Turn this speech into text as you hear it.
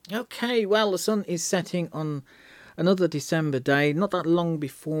Okay, well, the sun is setting on another December day, not that long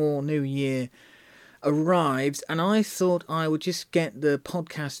before New Year arrives, and I thought I would just get the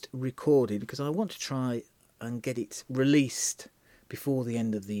podcast recorded because I want to try and get it released before the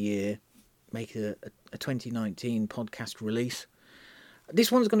end of the year, make a 2019 podcast release.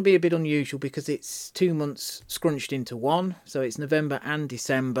 This one's going to be a bit unusual because it's 2 months scrunched into one, so it's November and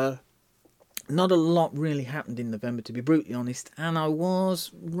December. Not a lot really happened in November, to be brutally honest, and I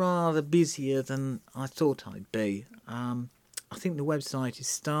was rather busier than I thought I'd be. I think the website is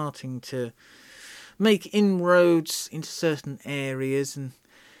starting to make inroads into certain areas and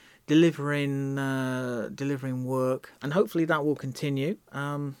delivering work, and hopefully that will continue.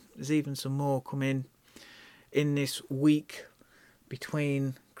 There's even some more coming in this week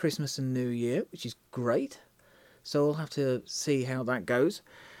between Christmas and New Year, which is great. So we'll have to see how that goes.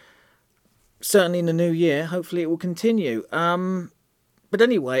 Certainly in the new year, hopefully it will continue. But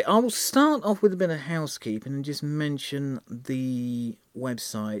anyway, I will start off with a bit of housekeeping and just mention the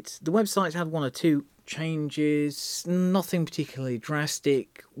website. The website's had one or two changes, nothing particularly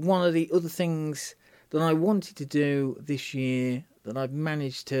drastic. One of the other things that I wanted to do this year that I've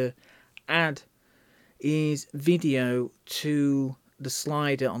managed to add is video to the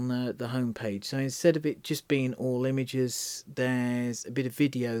slider on the homepage. So instead of it just being all images, there's a bit of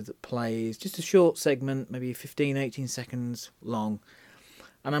video that plays, just a short segment, maybe 15-18 seconds long.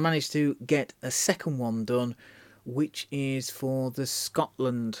 And I managed to get a second one done, which is for the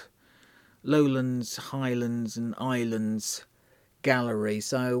Scotland, Lowlands, Highlands and Islands gallery.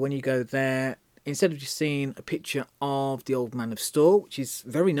 So when you go there, instead of just seeing a picture of the Old Man of Storr, which is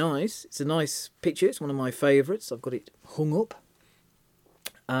very nice, it's a nice picture, it's one of my favourites, I've got it hung up.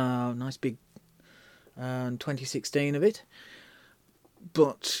 Nice big 2016 of it.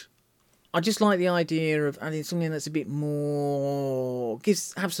 But I just like the idea of adding something that's a bit more,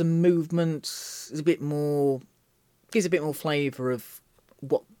 have some movement, gives a bit more flavour of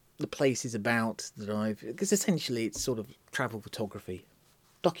what the place is about. Because essentially it's sort of travel photography,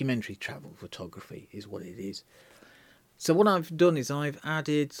 documentary travel photography is what it is. So what I've done is I've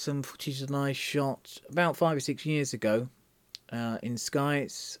added some footage that I shot about 5 or 6 years ago. In sky,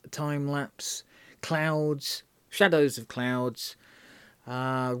 it's time-lapse, clouds, shadows of clouds,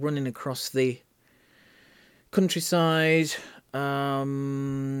 running across the countryside,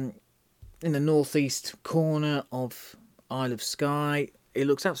 in the northeast corner of Isle of Skye. It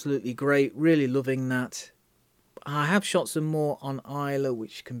looks absolutely great, really loving that. I have shot some more on Isla,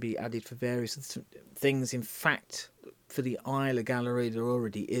 which can be added for various things. In fact, for the Isla gallery, there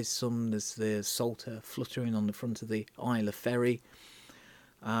already is some. There's the Salter fluttering on the front of the Isla ferry,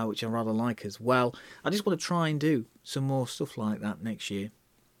 which I rather like as well. I just want to try and do some more stuff like that next year.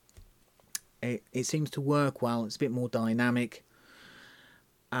 It seems to work well. It's a bit more dynamic.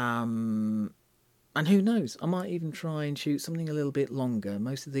 And who knows, I might even try and shoot something a little bit longer.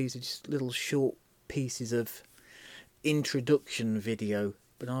 Most of these are just little short pieces of introduction video,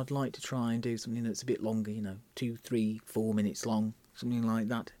 but I'd like to try and do something that's a bit longer, 2, 3, 4 minutes long, something like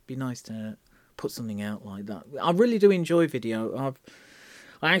that. It'd be nice to put something out like that. I really do enjoy video.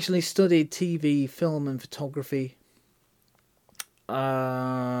 I actually studied TV, film and photography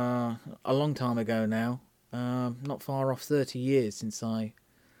a long time ago now, not far off 30 years since I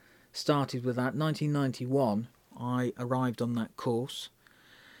started with that. 1991 I arrived on that course,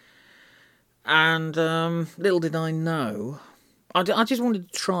 and little did I know, I just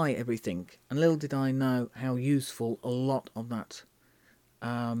wanted to try everything, and little did I know how useful a lot of that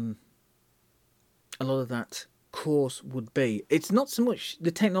course would be. It's not so much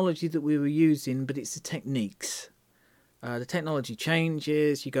the technology that we were using, but it's the techniques. The technology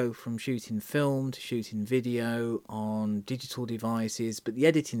changes. You go from shooting film to shooting video on digital devices, but the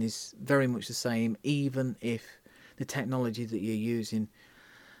editing is very much the same, even if the technology that you're using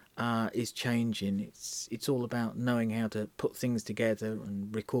is changing. It's all about knowing how to put things together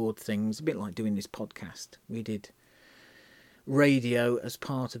and record things. A bit like doing this podcast. We did radio as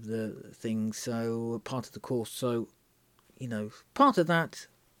part of the thing, so part of the course. So, part of that,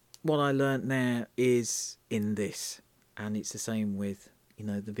 what I learnt there is in this, and it's the same with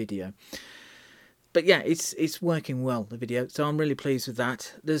the video. But yeah, it's working well, the video, so I'm really pleased with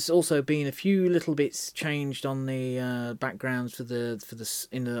that. There's also been a few little bits changed on the backgrounds on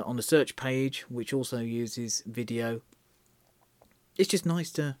the search page, which also uses video. It's just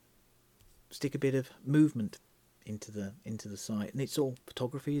nice to stick a bit of movement into the site, and it's all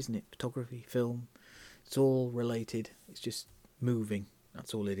photography, isn't it? Photography, film, it's all related. It's just moving.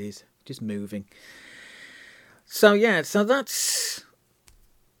 That's all it is, just moving. So yeah, so that's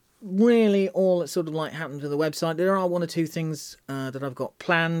really all that sort of like happened to the website. There are one or two things that I've got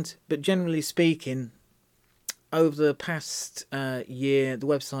planned, but generally speaking, over the past year, the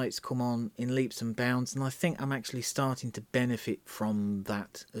website's come on in leaps and bounds, and I think I'm actually starting to benefit from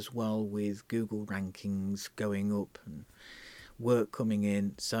that as well, with Google rankings going up and work coming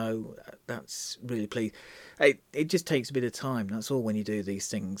in. So that's really pleased. It just takes a bit of time. That's all when you do these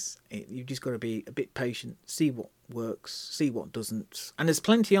things. You've just got to be a bit patient, see what works, see what doesn't. And there's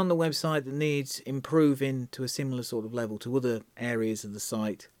plenty on the website that needs improving to a similar sort of level to other areas of the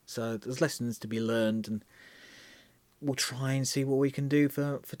site. So there's lessons to be learned, and we'll try and see what we can do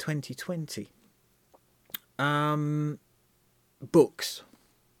for 2020. Books.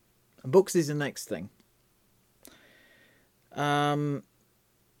 Books is the next thing.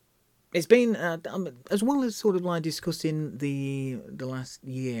 It's been as well as sort of like discussing the last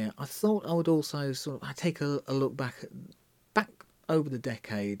year. I thought I would also sort of take a look back over the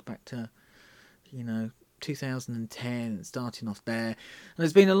decade, back to 2010, starting off there. And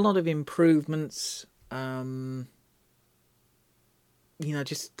there's been a lot of improvements. Just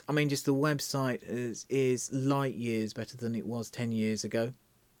the website is light years better than it was 10 years ago.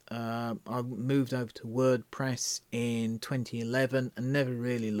 I moved over to WordPress in 2011 and never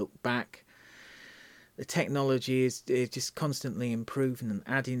really looked back. The technology is just constantly improving and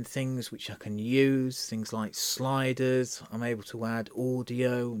adding things which I can use, things like sliders. I'm able to add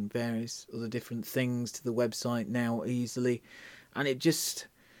audio and various other different things to the website now easily, and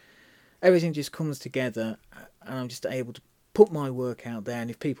everything just comes together, and I'm just able to put my work out there, and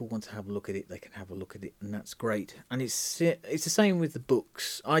if people want to have a look at it, they can have a look at it, and that's great. And it's the same with the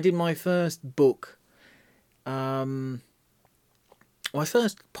books. I did my first book, my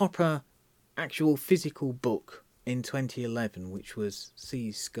first proper actual physical book in 2011, which was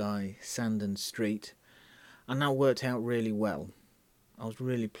Sea, Sky, Sand and Street, and that worked out really well. I was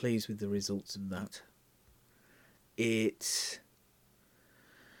really pleased with the results of that. It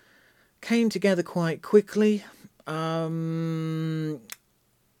came together quite quickly. Again,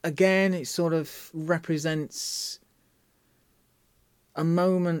 it sort of represents a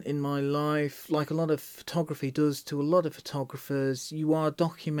moment in my life, like a lot of photography does to a lot of photographers. You are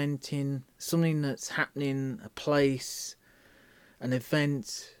documenting something that's happening, a place, an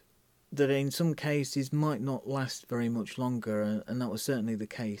event that in some cases might not last very much longer, and that was certainly the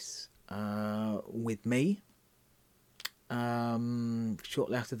case with me.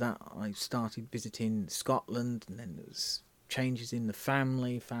 Shortly after that, I started visiting Scotland, and then there was changes in the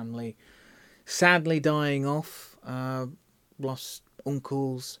family sadly dying off. Lost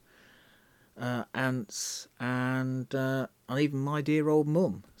uncles, aunts, and even my dear old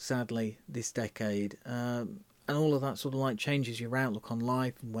mum, sadly, this decade. And all of that sort of like changes your outlook on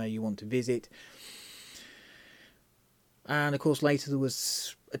life and where you want to visit. And of course later there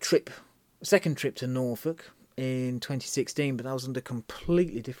was a second trip to Norfolk in 2016, but that was under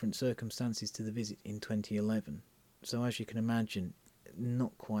completely different circumstances to the visit in 2011. So as you can imagine,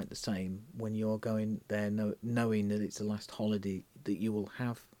 not quite the same when you're going there knowing that it's the last holiday that you will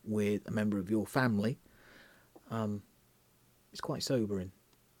have with a member of your family. It's quite sobering.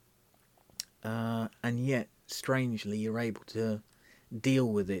 And yet, strangely, you're able to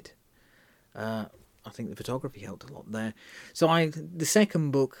deal with it. I think the photography helped a lot there. So the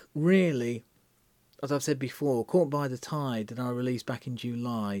second book, really, as I've said before, Caught by the Tide, that I released back in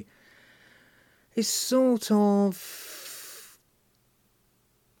July, is sort of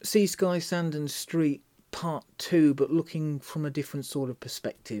Sea, Sky, Sand and Street Part 2, but looking from a different sort of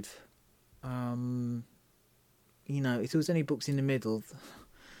perspective. If there was any books in the middle,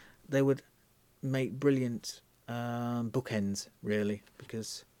 they would make brilliant bookends, really,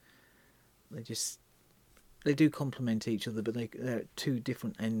 because they do complement each other, but they're at two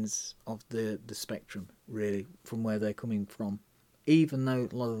different ends of the spectrum, really, from where they're coming from. Even though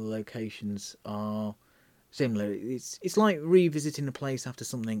a lot of the locations are similar, it's like revisiting a place after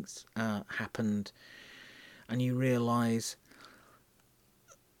something's happened, and you realise,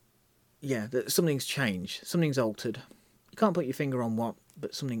 that something's changed, something's altered. You can't put your finger on what,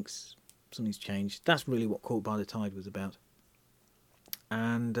 but something's changed. That's really what Caught by the Tide was about.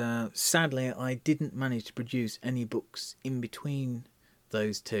 And sadly, I didn't manage to produce any books in between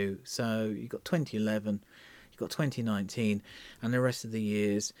those two. So you got 2011, you got 2019, and the rest of the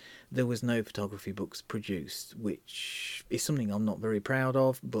years there was no photography books produced, which is something I'm not very proud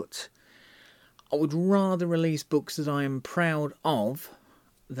of. But I would rather release books that I am proud of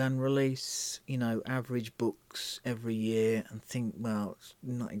than release, average books every year and think, well, it's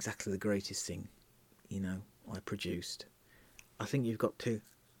not exactly the greatest thing, I produced. I think you've got to,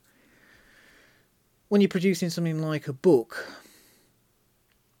 when you're producing something like a book,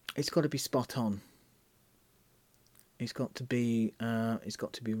 it's got to be spot on. It's got to be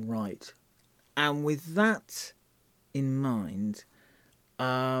right. And with that in mind,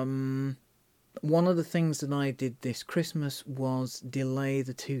 one of the things that I did this Christmas was delay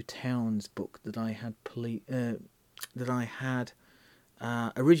the Two Towns book that I had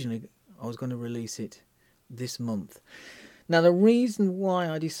originally. I was going to release it this month. Now, the reason why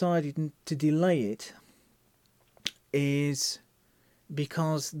I decided to delay it is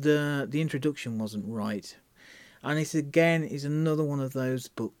because the introduction wasn't right. And it again is another one of those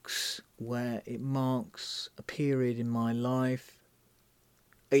books where it marks a period in my life.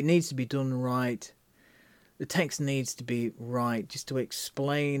 It needs to be done right. The text needs to be right, just to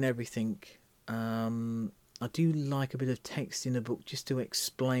explain everything. I do like a bit of text in a book just to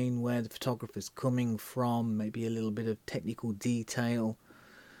explain where the photographer's coming from, maybe a little bit of technical detail.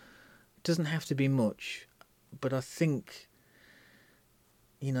 It doesn't have to be much, but I think,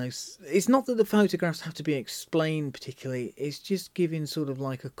 it's not that the photographs have to be explained particularly, it's just giving sort of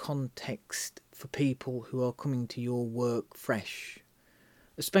like a context for people who are coming to your work fresh.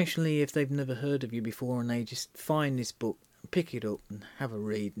 Especially if they've never heard of you before and they just find this book, pick it up and have a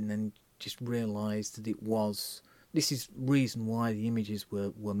read and then just realise that this is the reason why the images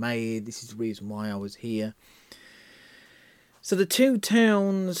were made, this is the reason why I was here. So the Two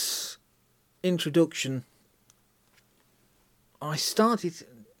Towns introduction, I started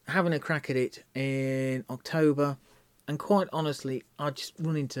having a crack at it in October, and quite honestly, I just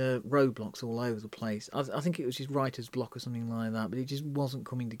run into roadblocks all over the place. I think it was just writer's block or something like that, but it just wasn't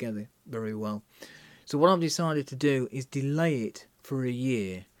coming together very well. So what I've decided to do is delay it for a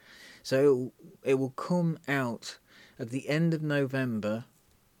year. So it will come out at the end of November,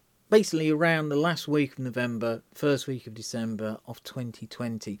 basically around the last week of November, first week of December of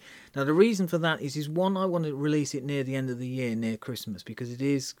 2020. Now the reason for that is one, I want to release it near the end of the year, near Christmas, because it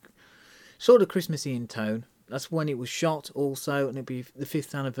is sort of Christmassy in tone. That's when it was shot also, and it'll be the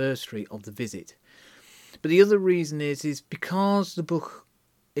 5th anniversary of the visit. But the other reason is because the book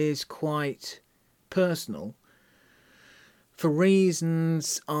is quite personal, for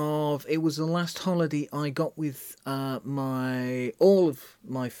reasons of, it was the last holiday I got with all of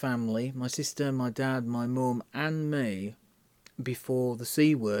my family, my sister, my dad, my mum and me, before the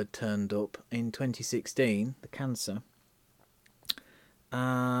C word turned up in 2016, the cancer.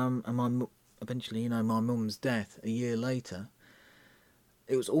 And eventually, my mum's death a year later.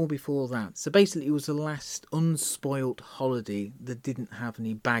 It was all before that. So basically it was the last unspoilt holiday that didn't have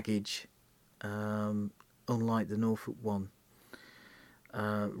any baggage, unlike the Norfolk one.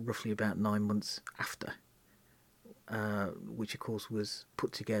 Roughly about 9 months after, which of course was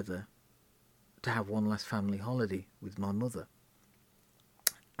put together to have one last family holiday with my mother.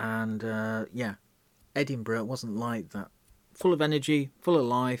 And Edinburgh wasn't like that. Full of energy, full of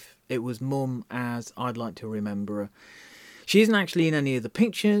life. It was Mum as I'd like to remember her. She isn't actually in any of the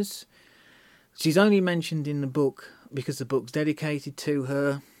pictures. She's only mentioned in the book because the book's dedicated to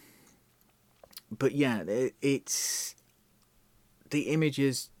her. But yeah, it's the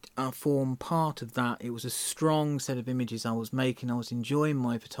images form part of that. It was a strong set of images I was making. I was enjoying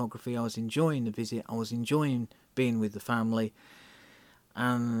my photography. I was enjoying the visit. I was enjoying being with the family.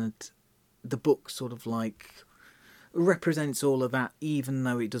 And the book sort of like represents all of that, even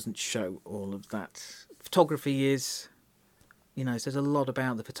though it doesn't show all of that. Photography is, says a lot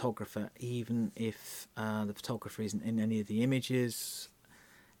about the photographer, even if the photographer isn't in any of the images.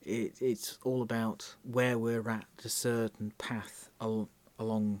 It's all about where we're at a certain path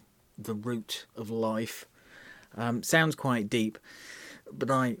along the route of life. Sounds quite deep, but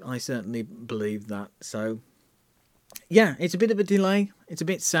I certainly believe that. So, yeah, it's a bit of a delay. It's a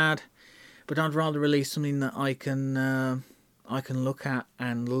bit sad, but I'd rather release something that I can look at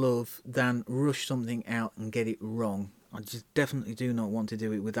and love than rush something out and get it wrong. I just definitely do not want to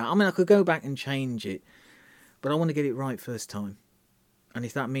do it with that. I mean, I could go back and change it, but I want to get it right first time. And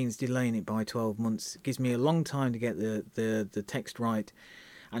if that means delaying it by 12 months, it gives me a long time to get the text right.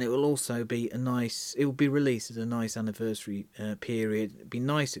 And it will also be it will be released at a nice anniversary period. It'd be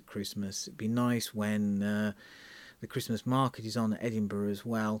nice at Christmas. It'd be nice when the Christmas market is on at Edinburgh as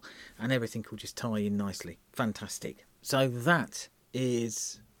well. And everything will just tie in nicely. Fantastic. So that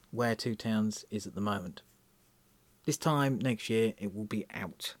is where Two Towns is at the moment. This time next year it will be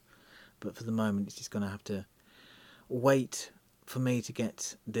out. But for the moment it's just going to have to wait for me to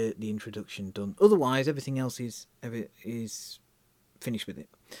get the introduction done. Otherwise, everything else is finished with it.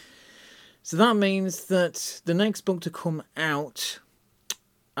 So that means that the next book to come out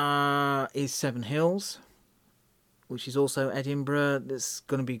is Seven Hills, which is also Edinburgh. That's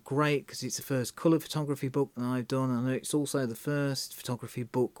going to be great because it's the first colour photography book that I've done, and it's also the first photography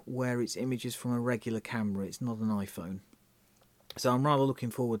book where it's images from a regular camera. It's not an iPhone. So I'm rather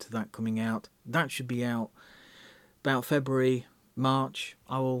looking forward to that coming out. That should be out about February, March.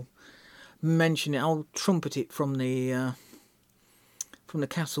 I will mention it. I'll trumpet it from the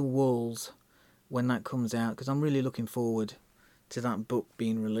castle walls when that comes out, because I'm really looking forward to that book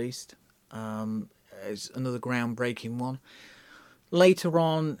being released. It's another groundbreaking one. Later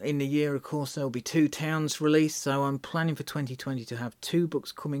on in the year, of course, there'll be 2 towns released, so I'm planning for 2020 to have 2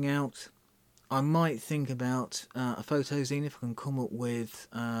 books coming out. I might think about a photo zine if I can come up with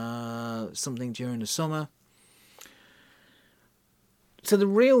something during the summer. So the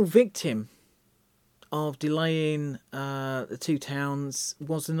real victim of delaying the 2 towns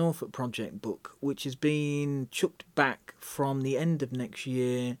was the Norfolk Project book, which has been chucked back from the end of next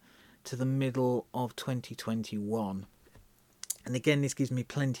year to the middle of 2021. And again, this gives me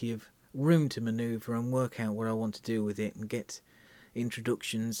plenty of room to manoeuvre and work out what I want to do with it and get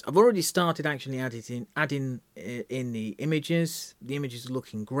introductions. I've already started actually adding in the images. The images are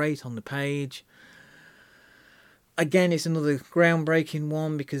looking great on the page. Again, it's another groundbreaking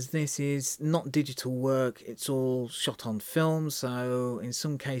one because this is not digital work. It's all shot on film, so in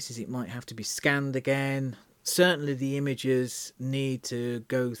some cases it might have to be scanned again. Certainly the images need to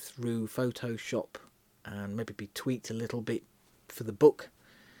go through Photoshop and maybe be tweaked a little bit for the book.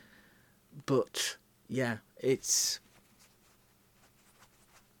 But yeah, I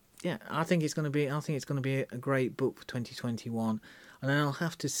think it's going to be a great book for 2021. And then I'll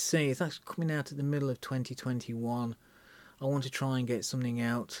have to see if that's coming out at the middle of 2021. I want to try and get something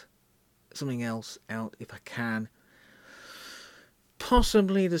else out if I can.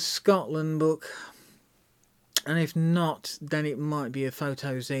 Possibly the Scotland book. And if not, then it might be a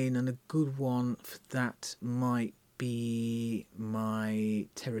photo zine, and a good one for that might be my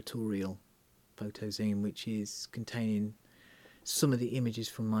territorial photo zine, which is containing some of the images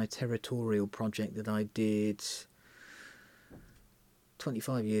from my territorial project that I did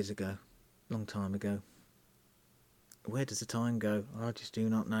 25 years ago, long time ago. Where does the time go? I just do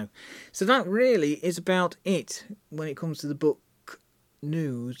not know. So that really is about it when it comes to the book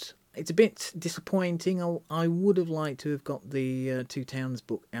news. It's a bit disappointing. I would have liked to have got the 2 Towns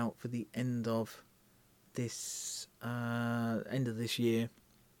book out for the end of this year,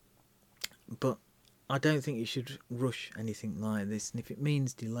 but I don't think you should rush anything like this. And if it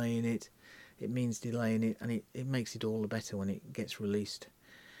means delaying it, it means delaying it, and it makes it all the better when it gets released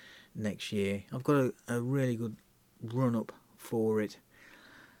next year. I've got a really good run up for it,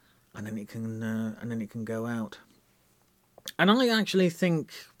 and then it can go out. And I actually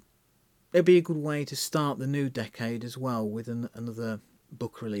think it'd be a good way to start the new decade as well with another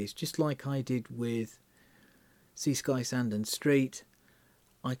book release, just like I did with Sea, Sky, Sand and Street.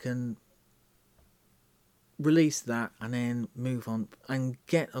 I can release that and then move on and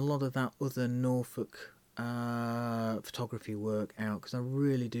get a lot of that other Norfolk photography work out, because I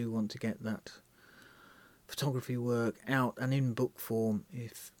really do want to get that photography work out and in book form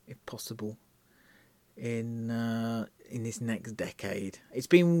if possible in this next decade. It's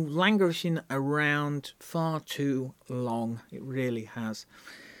been languishing around far too long. It really has.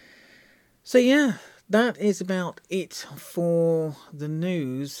 So yeah, that is about it for the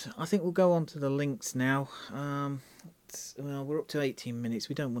news. I think we'll go on to the links now. We're up to 18 minutes.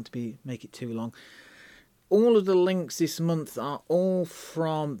 We don't want to make it too long. All of the links this month are all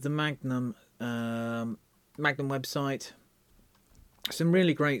from the Magnum website. Some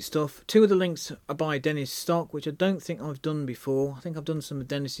really great stuff. 2 of the links are by Dennis Stock, which I don't think I've done before. I think I've done some of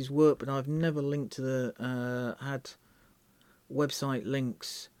Dennis's work, but I've never linked to had website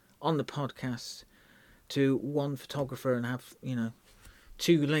links on the podcast to one photographer and have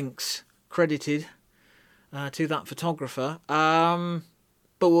 2 links credited to that photographer.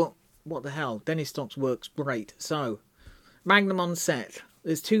 But what the hell? Dennis Stock's work's great. So, Magnum on set.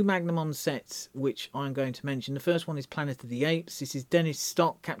 There's 2 Magnum on sets which I'm going to mention. The first one is Planet of the Apes. This is Dennis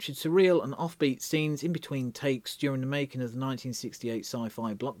Stock captured surreal and offbeat scenes in between takes during the making of the 1968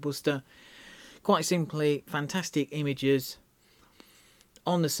 sci-fi blockbuster. Quite simply, fantastic images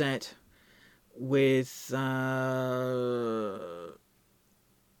on the set with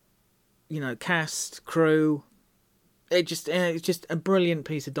cast, crew. It's just a brilliant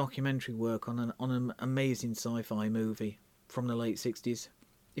piece of documentary work on an amazing sci-fi movie from the late 60s.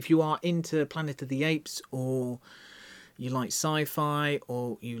 If you are into Planet of the Apes, or you like sci-fi,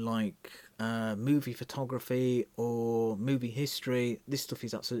 or you like movie photography or movie history, this stuff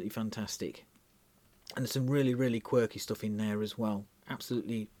is absolutely fantastic. And there's some really, really quirky stuff in there as well.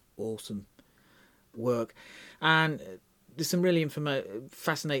 Absolutely awesome. work, and there's some really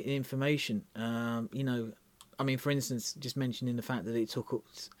fascinating information. For instance, just mentioning the fact that it took up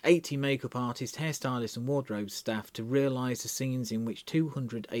 80 makeup artists, hairstylists and wardrobe staff to realise the scenes in which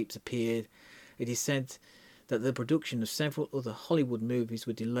 200 apes appeared. It is said that the production of several other Hollywood movies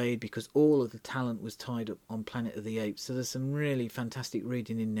were delayed because all of the talent was tied up on Planet of the Apes. So there's some really fantastic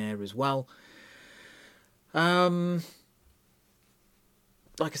reading in there as well.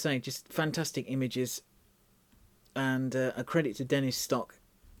 Like I say, just fantastic images, and a credit to Dennis Stock,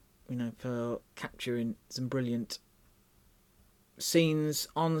 for capturing some brilliant scenes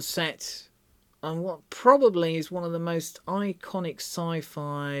on set on what probably is one of the most iconic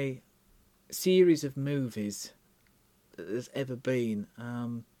sci-fi series of movies that there's ever been.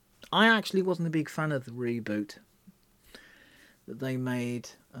 I actually wasn't a big fan of the reboot that they made.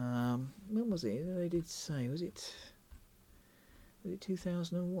 When was it? They did say, was it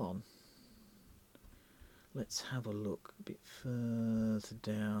 2001? Let's have a look a bit further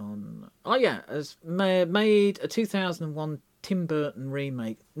down. Oh yeah, has made a 2001 Tim Burton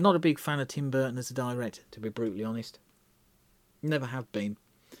remake. Not a big fan of Tim Burton as a director, to be brutally honest. Never have been.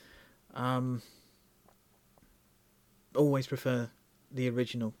 Always prefer the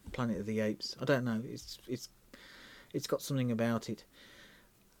original Planet of the Apes. I don't know. It's got something about it.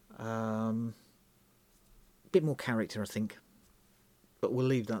 Bit more character, I think. But we'll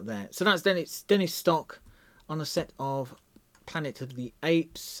leave that there. So that's Dennis Stock on a set of Planet of the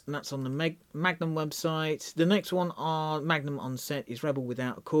Apes, and that's on the Magnum website. The next one on Magnum on set is Rebel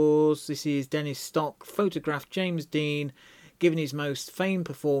Without a Cause. This is Dennis Stock photographed James Dean giving his most famed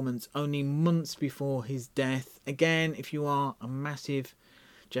performance only months before his death. Again, if you are a massive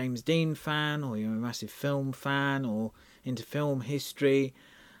James Dean fan, or you're a massive film fan, or into film history,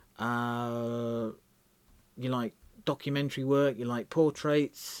 you like documentary work, you like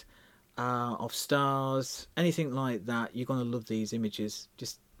portraits of stars, anything like that, you're going to love these images.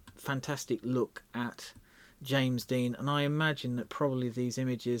 Just fantastic look at James Dean, and I imagine that probably these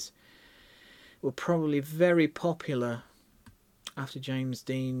images were probably very popular after James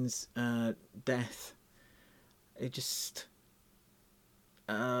Dean's death. It just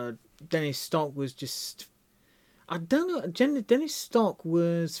Dennis Stock was just, I don't know, Dennis Stock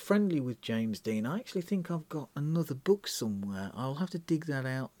was friendly with James Dean. I actually think I've got another book somewhere. I'll have to dig that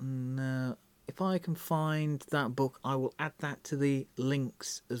out, and if I can find that book, I will add that to the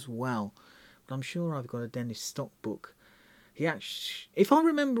links as well. But I'm sure I've got a Dennis Stock book. He actually, if I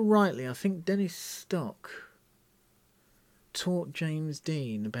remember rightly, I think Dennis Stock taught James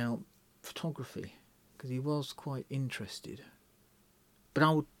Dean about photography, because he was quite interested. But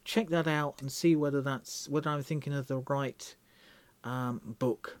I'll check that out and see whether I'm thinking of the right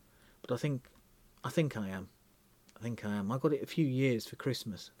book. But I think I am. I got it a few years for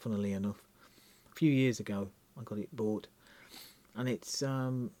Christmas, funnily enough. A few years ago, I got it bought, and it's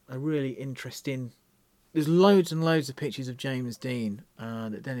a really interesting. There's loads and loads of pictures of James Dean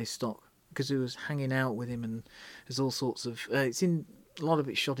that Dennis Stock, because he was hanging out with him, and there's all sorts of. It's in a lot of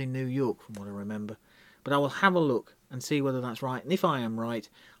it shot in New York, from what I remember. But I will have a look and see whether that's right. And if I am right,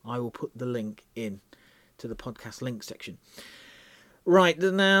 I will put the link in to the podcast link section. Right,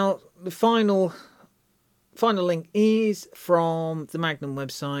 now the final link is from the Magnum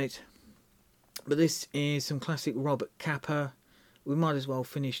website. But this is some classic Robert Capa. We might as well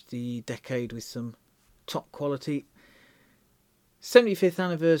finish the decade with some top quality. 75th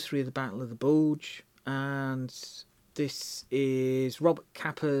anniversary of the Battle of the Bulge. And this is Robert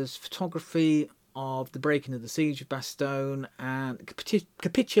Capa's photography of the breaking of the siege of Bastogne and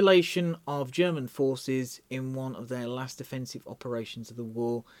capitulation of German forces in one of their last offensive operations of the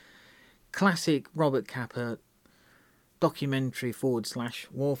war. Classic Robert Capa documentary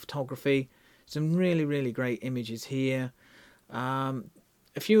 / war photography. Some really, really great images here. A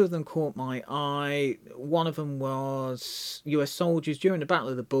few of them caught my eye. One of them was US soldiers during the Battle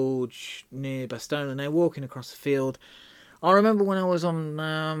of the Bulge near Bastogne, and they're walking across the field. I remember when I was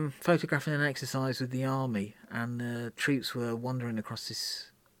on photographing an exercise with the army, and the troops were wandering across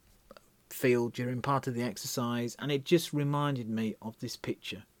this field during part of the exercise, and it just reminded me of this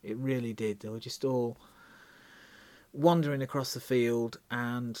picture. It really did. They were just all wandering across the field,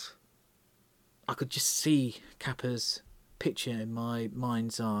 and I could just see Capa's picture in my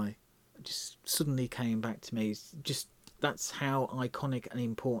mind's eye. It just suddenly came back to me. Just that's how iconic and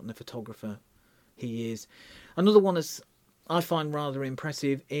important a photographer he is. Another one is I find rather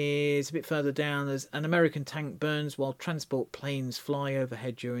impressive is a bit further down. As an American tank burns while transport planes fly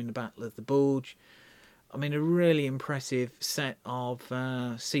overhead during the Battle of the Bulge. I mean, a really impressive set of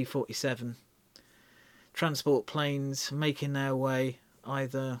C-47 transport planes making their way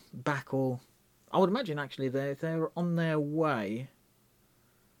either back or I would imagine actually they're on their way.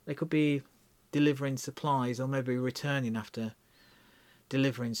 They could be delivering supplies or maybe returning after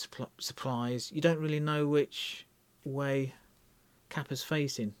delivering supplies. You don't really know which way Kappa's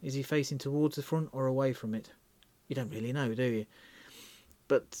facing. Is he facing towards the front or away from it? You don't really know, do you?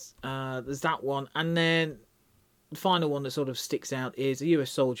 But there's that one. And then the final one that sort of sticks out is a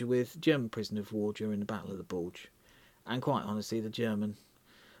US soldier with German prisoner of war during the Battle of the Bulge. And quite honestly, the German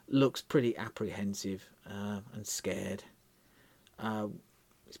looks pretty apprehensive and scared.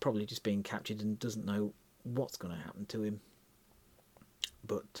 He's probably just being captured and doesn't know what's going to happen to him.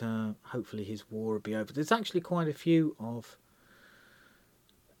 But hopefully his war will be over. There's actually quite a few of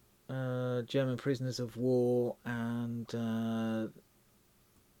German prisoners of war, and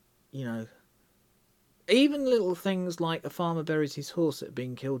even little things like a farmer buries his horse that had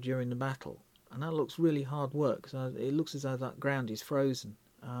been killed during the battle, and that looks really hard work. So it looks as though that ground is frozen.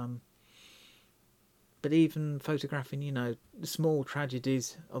 But even photographing, the small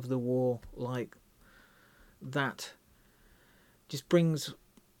tragedies of the war like that just brings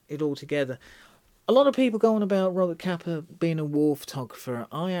it all together. A lot of people go on about Robert Capa being a war photographer.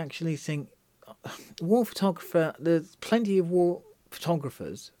 I actually think war photographer, there's plenty of war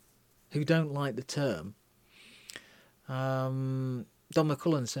photographers who don't like the term. Don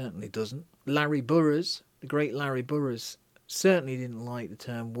McCullen certainly doesn't. Larry Burroughs, the great Larry Burroughs, certainly didn't like the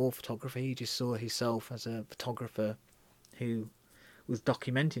term war photographer. He just saw himself as a photographer who was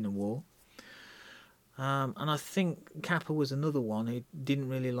documenting a war. And I think Capa was another one who didn't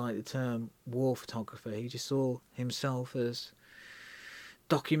really like the term war photographer. He just saw himself as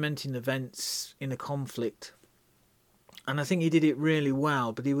documenting events in a conflict. And I think he did it really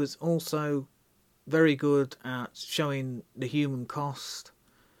well, but he was also very good at showing the human cost,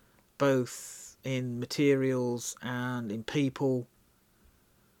 both in materials and in people.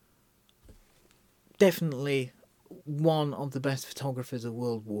 Definitely one of the best photographers of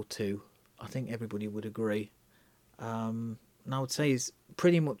World War II. I think everybody would agree. And I would say he's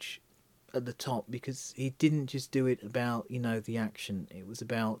pretty much at the top because he didn't just do it about, the action. It was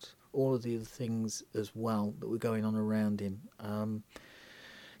about all of the other things as well that were going on around him.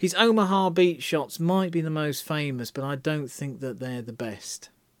 His Omaha Beach shots might be the most famous, but I don't think that they're the best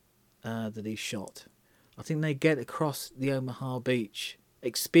that he shot. I think they get across the Omaha Beach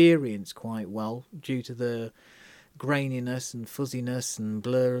experience quite well due to the graininess and fuzziness and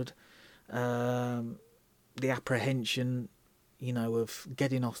blurred. The apprehension, of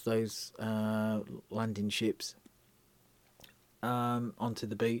getting off those landing ships onto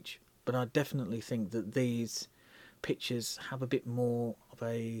the beach. But I definitely think that these pictures have a bit more of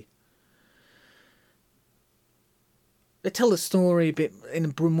a... They tell the story a bit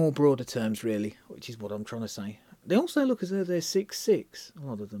in more broader terms, really, which is what I'm trying to say. They also look as though they're 6'6", a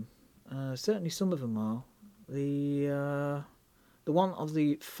lot of them. Certainly some of them are. The one of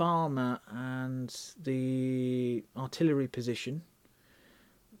the farmer and the artillery position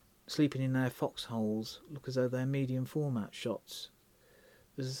sleeping in their foxholes look as though they're medium format shots.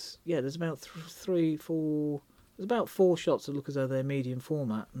 There's about there's about 4 shots that look as though they're medium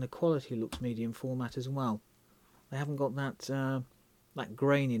format, and the quality looks medium format as well. They haven't got that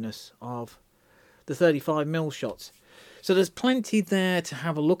graininess of the 35mm shots. So there's plenty there to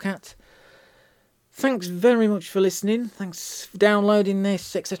have a look at. Thanks very much for listening. Thanks for downloading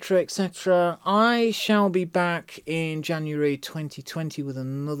this, etc., etc. I shall be back in January 2020 with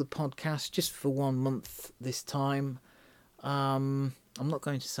another podcast, just for 1 month this time. I'm not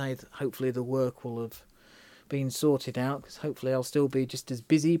going to say that hopefully the work will have been sorted out, because hopefully I'll still be just as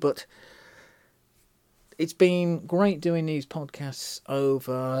busy, but it's been great doing these podcasts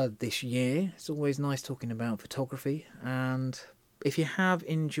over this year. It's always nice talking about photography, and if you have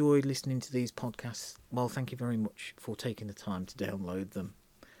enjoyed listening to these podcasts, well, thank you very much for taking the time to download them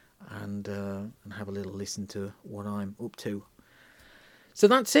and have a little listen to what I'm up to. So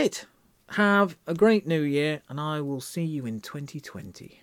that's it. Have a great new year, and I will see you in 2020.